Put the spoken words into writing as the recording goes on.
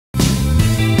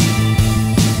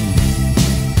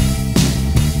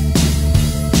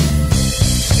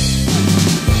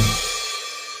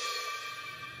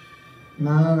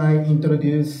Now I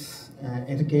introduce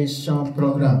education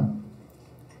program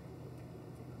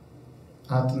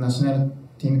at National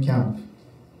Team Camp.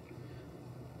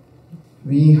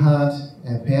 We had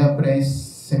a fair play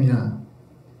seminar.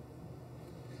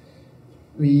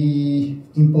 We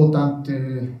important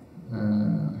to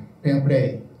fair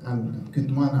play and good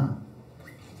manner.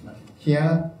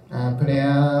 Here,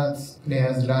 players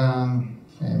learn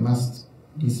must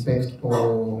respect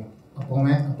for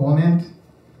opponent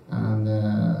and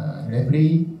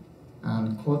referee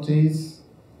and coaches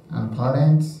and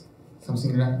parents,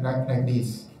 something like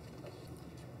this.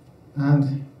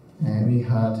 And we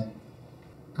had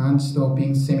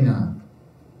anti-doping seminar.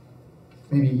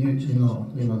 Maybe you know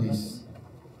this.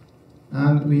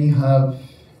 And we have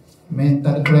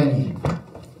mental training.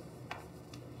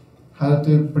 How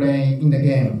to play in the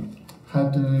game, how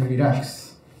to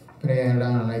relax, play and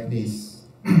learn like this.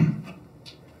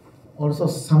 Also,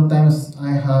 sometimes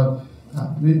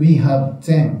we have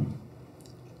Zen,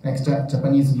 like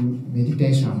Japanese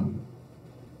meditation,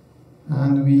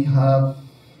 and we have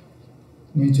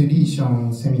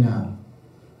nutrition seminar.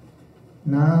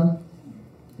 Now,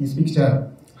 this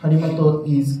picture, Harimoto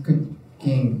is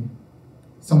cooking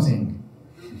something.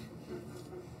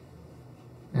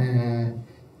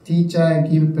 Teacher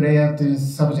give prayer to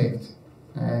subject.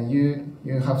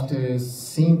 You have to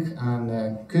think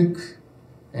and cook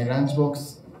a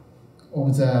lunchbox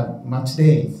of the match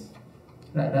days,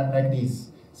 like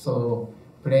this. So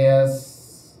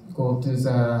players go to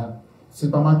the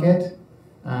supermarket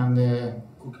and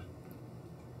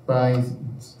buy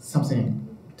something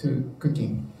to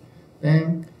cooking.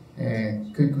 Then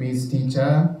cook with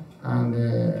teacher, and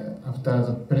after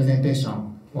the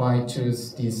presentation, why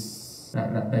choose this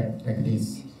like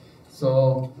this.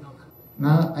 So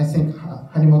now I think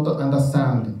Harimoto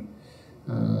understand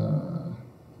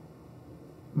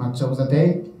much of the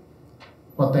day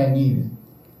what I need.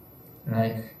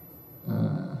 Like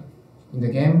in the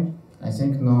game, I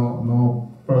think no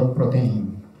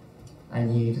protein. I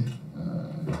need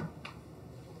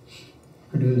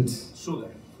fruits, sugar,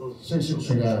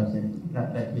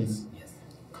 like this.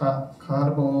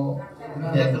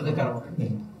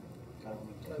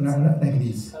 Like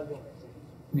this.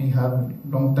 We have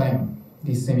long time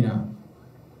this seminar.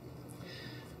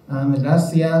 And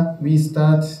last year we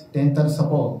start dental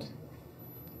support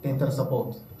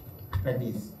like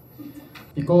this,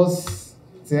 because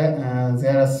there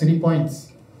are 3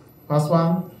 points. First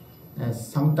one,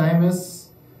 sometimes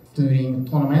during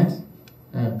tournament,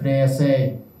 players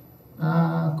say,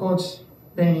 coach,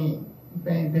 pain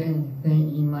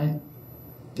in my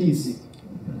teeth.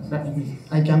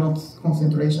 I cannot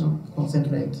concentrate.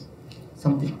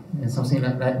 Something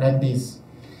like this.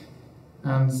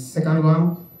 And second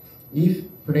one, if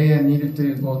player need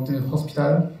to go to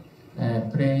hospital,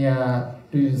 player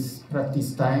lose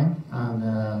practice time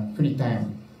and free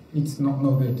time. It's no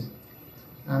good.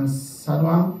 And third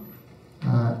one,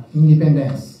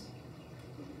 independence.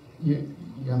 You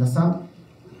understand?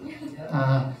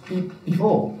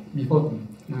 Before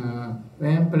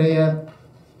when player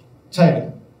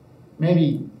child,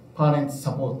 maybe parents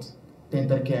support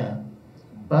dental care,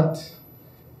 but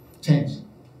change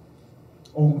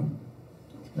own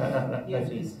like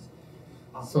this.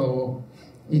 So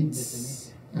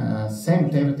it's same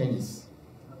table tennis,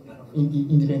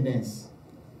 independence.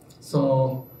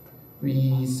 So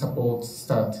we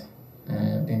start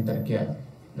dental care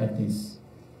like this.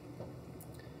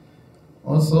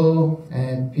 Also,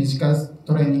 physical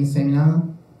training seminar,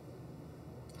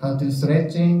 how to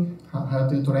stretching, how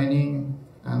to training,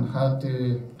 and how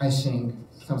to icing,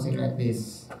 something like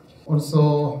this.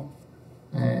 Also,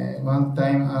 one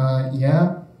time a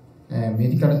year,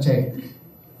 medical check.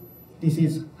 This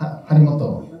is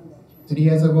Harimoto. 3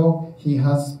 years ago, he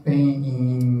has pain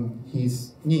in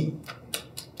his knee.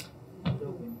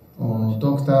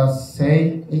 Doctors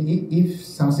say, if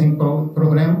something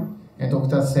problem,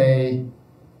 doctors say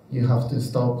you have to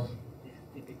stop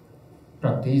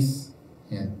practice.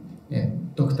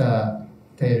 Doctor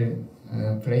tell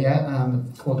player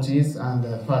and coaches and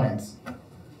parents.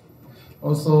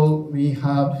 Also, we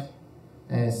have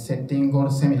a setting goal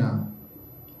seminar,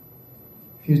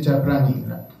 future planning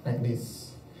like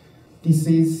this. This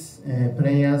is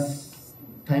players'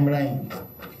 timeline.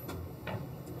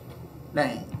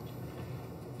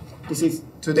 This is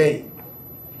today.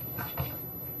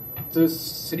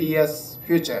 2-3 years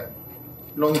future,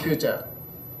 long future,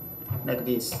 like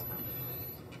this.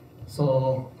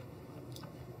 So,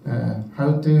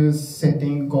 how to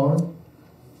setting goal?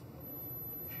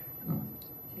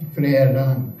 Player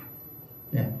learn.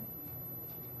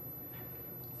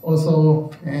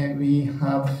 Also, we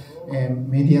have a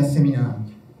media seminar.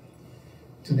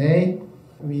 Today,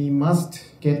 we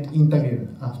must get interview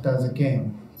after the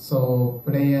game, so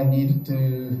player need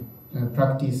to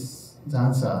practice the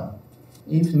answer.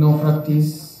 If no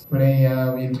practice,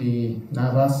 player will be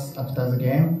nervous after the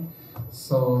game,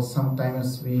 so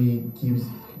sometimes we give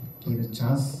a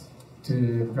chance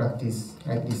to practice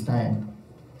at this time.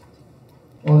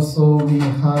 Also, we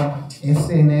have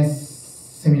SNS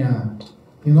seminar.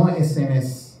 You know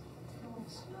SNS?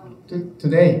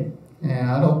 Today,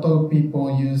 a lot of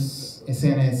people use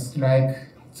SNS like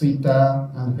Twitter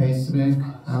and Facebook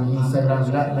and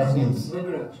Instagram like this.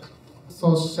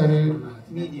 Social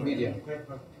media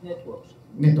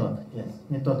network, yes,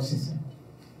 network system.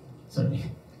 Sorry.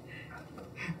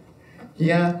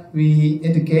 Here we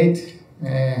educate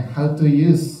how to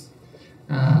use,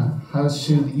 how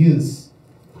should use.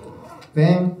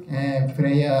 Then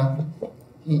player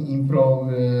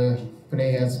improve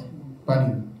players'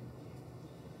 value.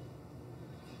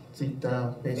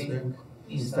 Twitter, Facebook,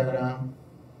 Instagram.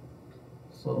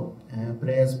 So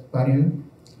players' value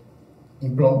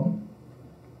improve.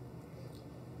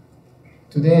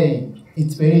 Today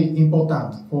it's very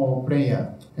important for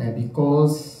player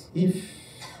because if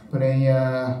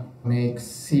player makes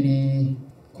silly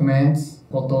comments,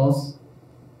 photos,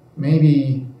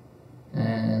 maybe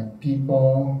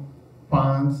people,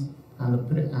 fans,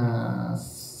 and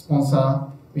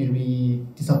sponsor will be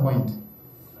disappointed.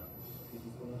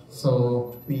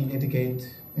 So we educate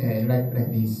like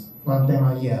this one time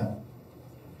a year.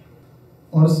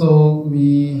 Also,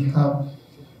 we have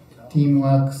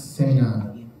teamwork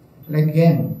seminar. Like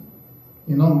game,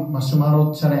 you know,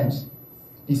 marshmallow challenge.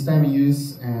 This time we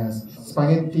use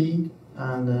spaghetti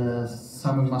and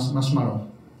some marshmallow.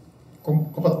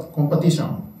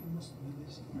 Competition.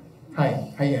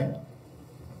 Higher.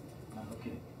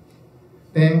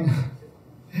 Then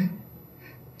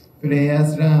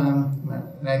players learn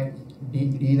like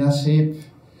leadership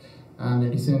and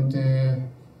listen to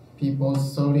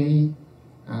people's story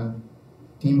and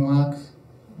teamwork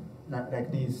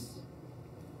like this.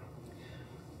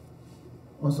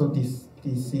 Also, this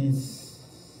is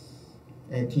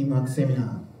a teamwork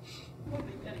seminar.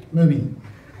 Movie.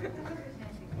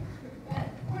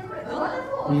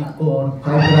 We call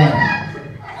pipeline.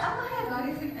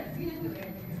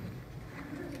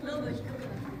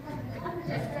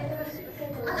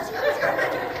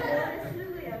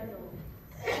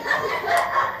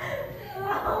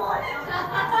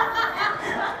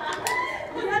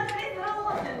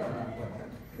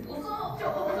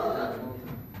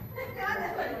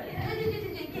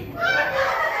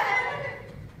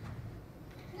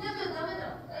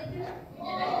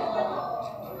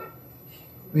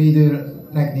 We do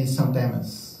like this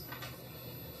sometimes.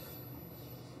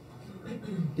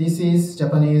 This is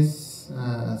Japanese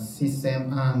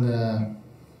system and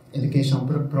education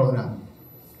program.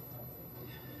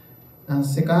 And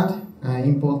second,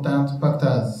 important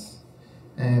factors.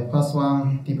 First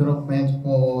one, development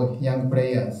for young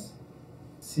players.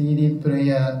 seeded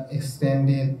player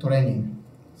extended training.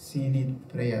 Seeded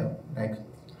player, like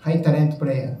high talent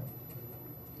player.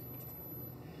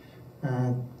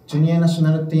 Junior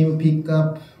national team pick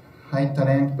up high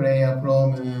talent player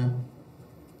from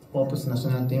Corpus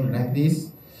national team like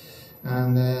this,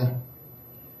 and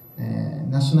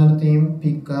national team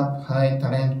pick up high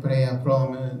talent player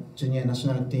from junior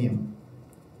national team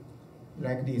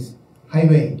like this.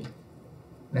 Highway,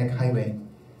 like highway.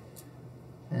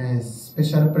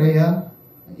 Special player,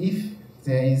 if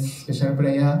there is special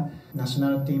player,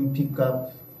 national team pick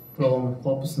up from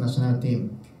Corpus national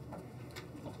team.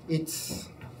 It's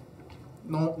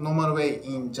normal way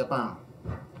in Japan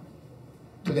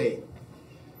today.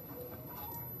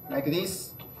 Like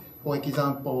this, for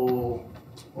example,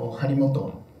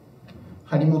 Harimoto.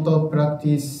 Harimoto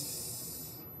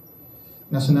practice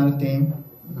national team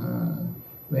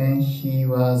when he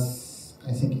was,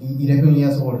 I think, 11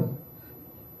 years old.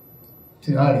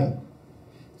 Too early.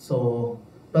 So,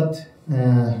 but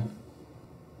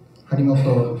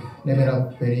Harimoto level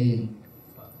up very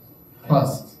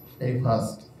fast.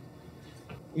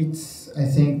 It's, I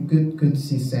think, good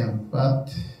system,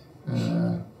 but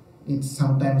it's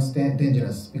sometimes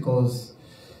dangerous because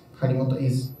Harimoto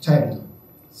is child,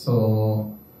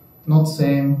 so not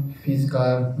same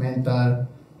physical, mental,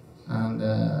 and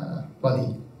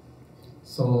body.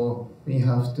 So we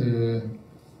have to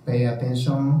pay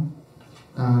attention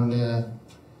and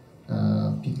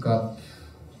pick up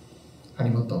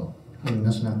Harimoto in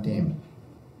national team.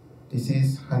 This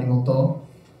is Harimoto,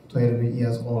 12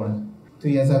 years old, 2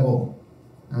 years ago.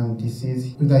 And this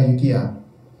is Uda Yukiya.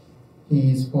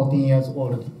 He is 14 years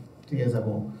old, 2 years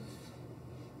ago.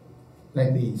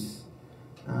 Like this.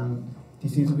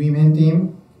 This is women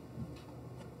team.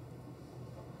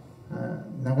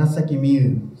 Nagasaki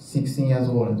Miyu, 16 years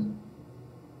old.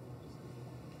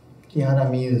 Kihara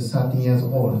Miyu, 13 years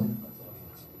old.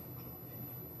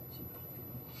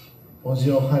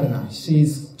 Ojio Haruna, she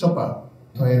is chopper,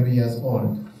 12 years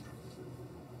old.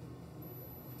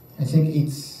 I think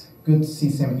it's good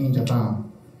system in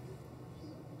Japan.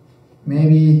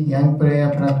 Maybe young player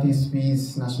practice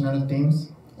with national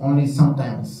teams only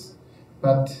sometimes,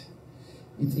 but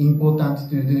it's important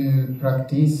to do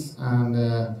practice and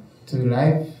to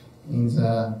live in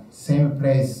the same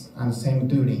place and same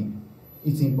during.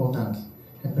 It's important.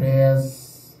 The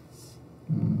players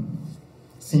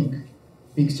think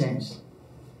big change.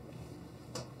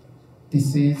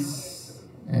 This is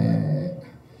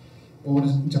All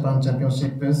Japan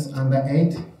Championships under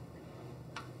 8.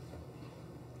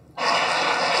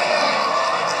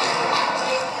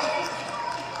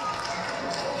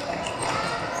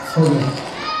 So good.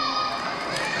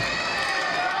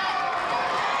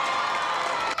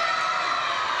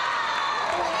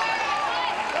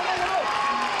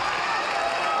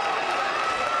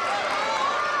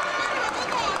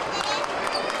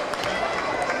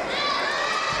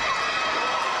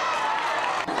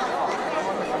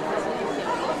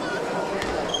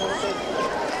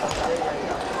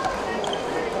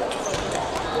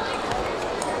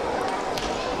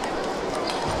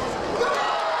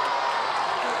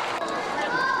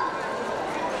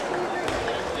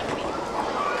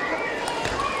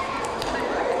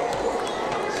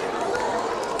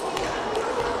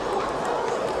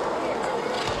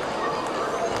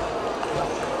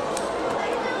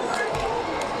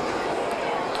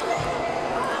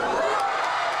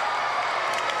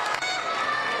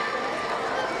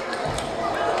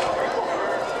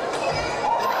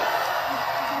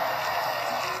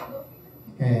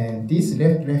 This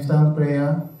left-hand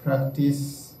player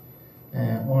practice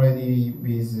already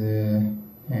with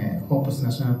Hope's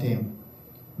national team.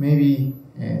 Maybe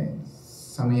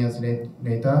some years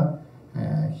later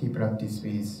he practiced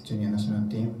with junior national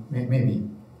team, maybe.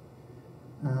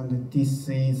 And this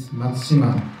is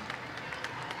Matsushima.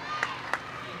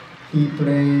 He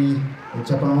played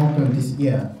Japan Open this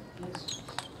year.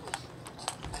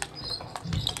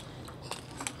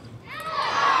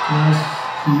 Yes.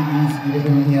 He is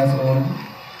 11 years old.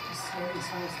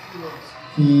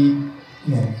 He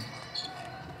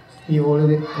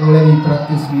already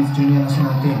practiced with junior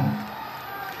national team.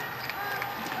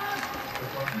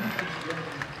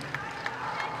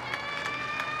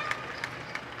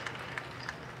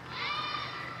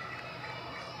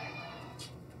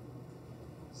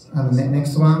 And the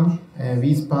next one,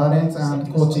 with parents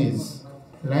and coaches,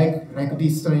 like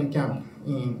this training camp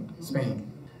in Spain.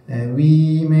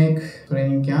 We make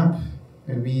training camp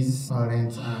with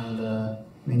parents and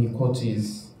many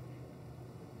coaches.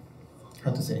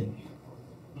 How to say?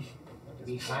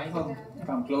 Behind?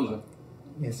 Come closer.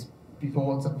 Yes,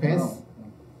 before the fence.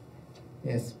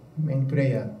 Yes, main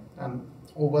player. And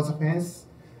over the fence,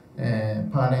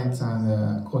 parents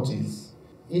and coaches.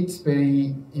 It's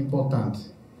very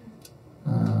important.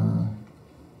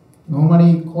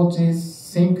 Normally,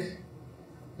 coaches think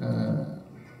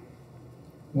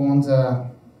won the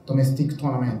domestic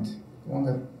tournament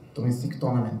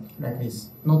like this,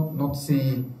 not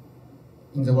see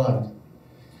in the world.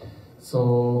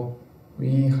 So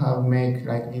we have make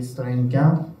like this training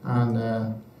camp,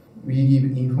 and we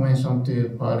give information to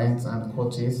parents and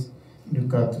coaches.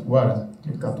 Look at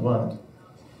world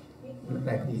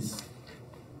like this.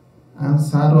 And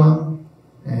third one,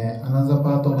 another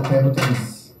part of table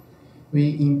tennis.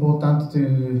 We important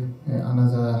to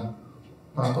another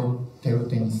part of table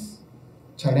tennis.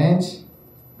 Challenge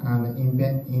and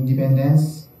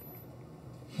independence,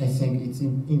 I think it's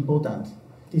important.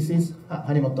 This is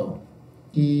Harimoto.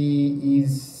 He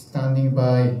is standing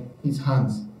by his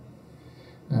hands.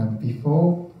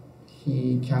 Before,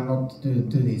 he cannot do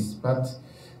this, but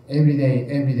every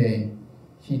day,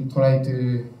 he tried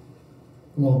to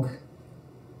walk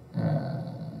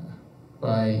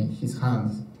by his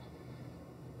hands.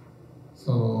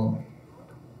 So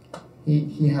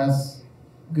he has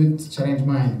good challenge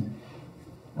mind.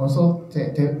 Also,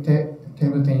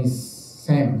 table tennis,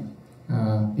 same.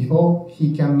 Before,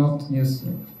 he cannot use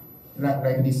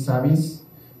like this service,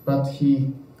 but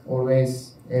he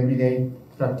always, every day,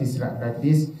 practice like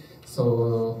this.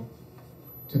 So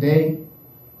today,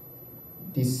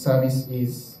 this service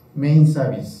is main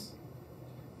service.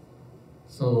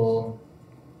 So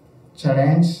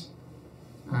challenge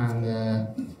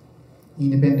and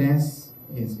independence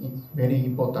is very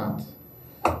important.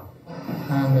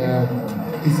 And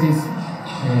this is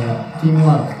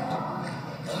teamwork.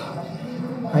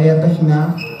 Ayata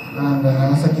Hina and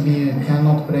Nagasaki Biu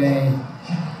cannot play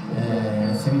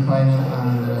semi-final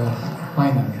and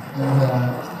final in the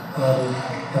World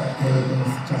Table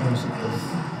Tennis Championships.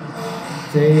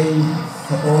 They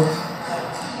support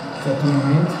the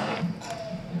tournament.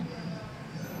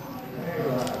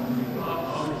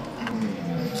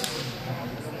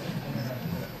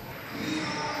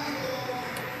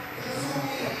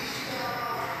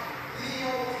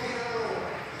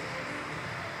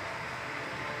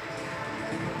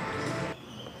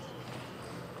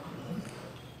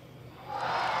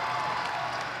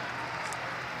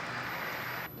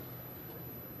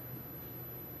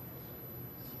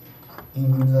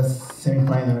 In the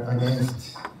semi-final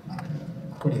against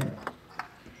Korea. いい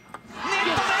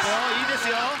です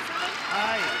よ。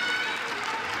はい。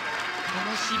こ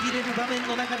のしびれる場面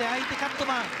の中で相手カット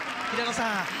マン、平野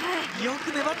さん、よ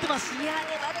く粘ってます。いや、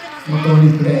粘ってますね。 Not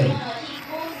only play. いい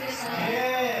ポーズでした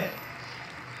ね。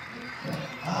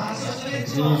ああ、そしてベン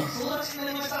チも総立ちに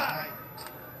なりました。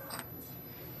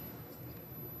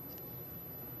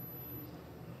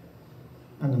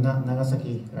And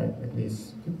Nagasaki, like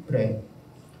this, play.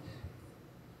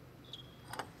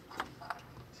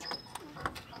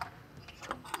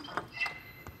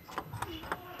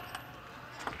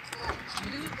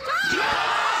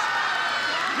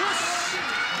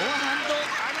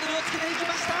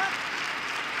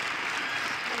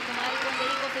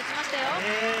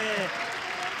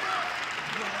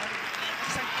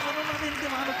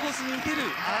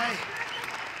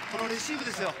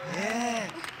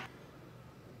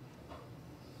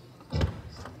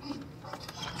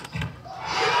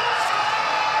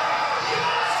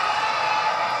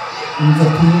 In the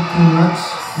team match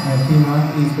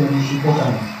is very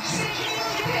important.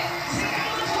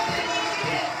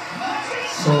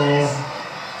 So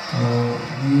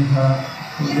we have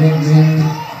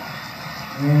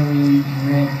when we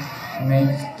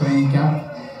make training camp,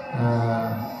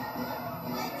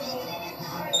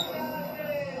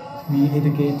 we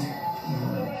educate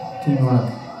teamwork.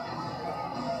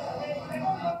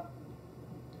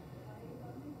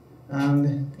 And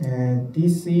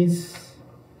this is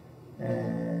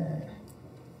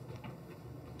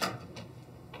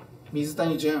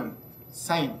Mizutani Jun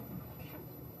sign.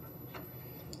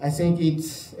 I think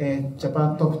it's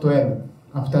Japan top 12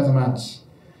 after the match.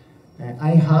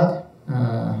 I heard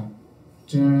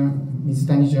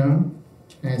Mizutani Jun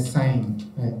sign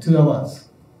 2 hours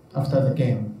after the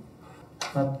game.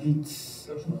 But it's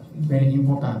very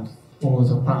important for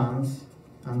the fans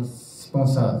and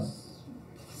sponsors.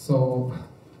 So,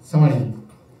 summary.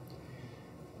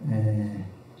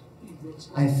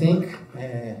 I think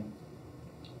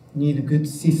need a good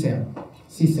system.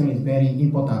 System is very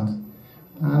important,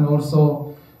 and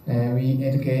also we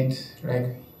educate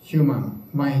like human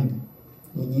mind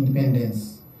in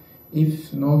independence.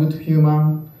 If no good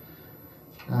human,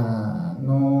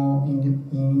 no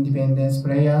independence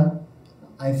player,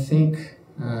 I think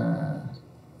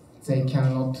they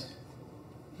cannot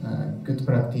good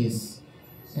practice.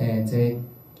 They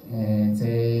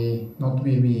not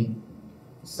will be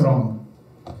strong.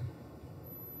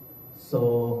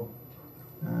 So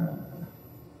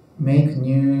make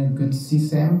new good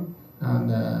system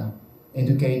and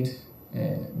educate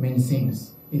many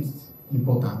things. It's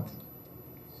important.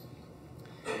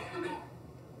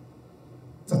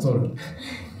 That's all.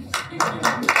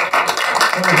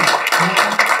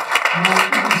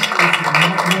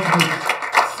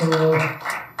 So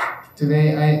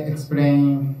today I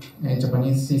explain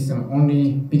Japanese system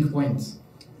only big points.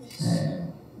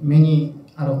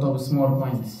 A lot of small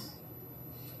points.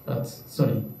 But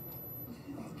sorry.